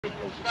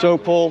So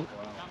Paul,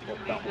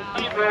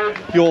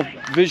 your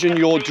vision,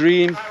 your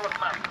dream,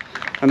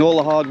 and all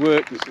the hard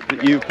work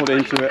that you've put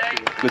into it,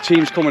 the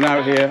team's coming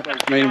out here.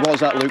 I mean, what does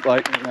that look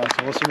like? Yeah, it's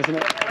awesome, isn't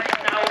it?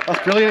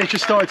 That's brilliant. It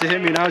just started to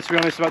hit me now, to be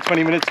honest. About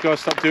 20 minutes ago I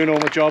stopped doing all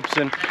my jobs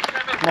and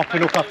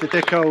mopping up after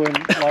Dicko,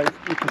 and like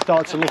you can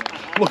start to look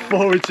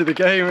forward to the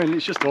game, and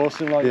it's just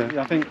awesome. Like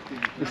I think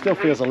it still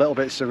feels a little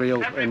bit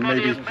surreal, and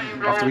maybe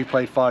after we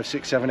played 5,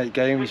 6, 7, 8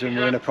 games and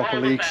we're in a proper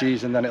league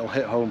season, then it'll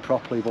hit home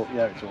properly. But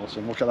yeah, it's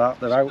awesome. Look at that,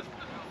 they're out.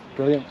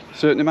 Brilliant.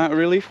 Certain amount of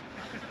relief?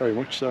 Very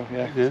much so,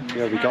 yeah,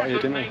 we got here,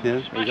 didn't we?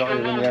 Yeah, we got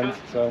here in the end.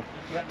 So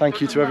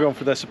thank you to everyone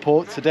for their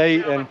support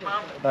today,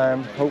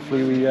 and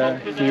hopefully we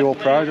do you all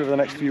proud over the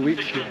next few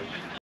weeks.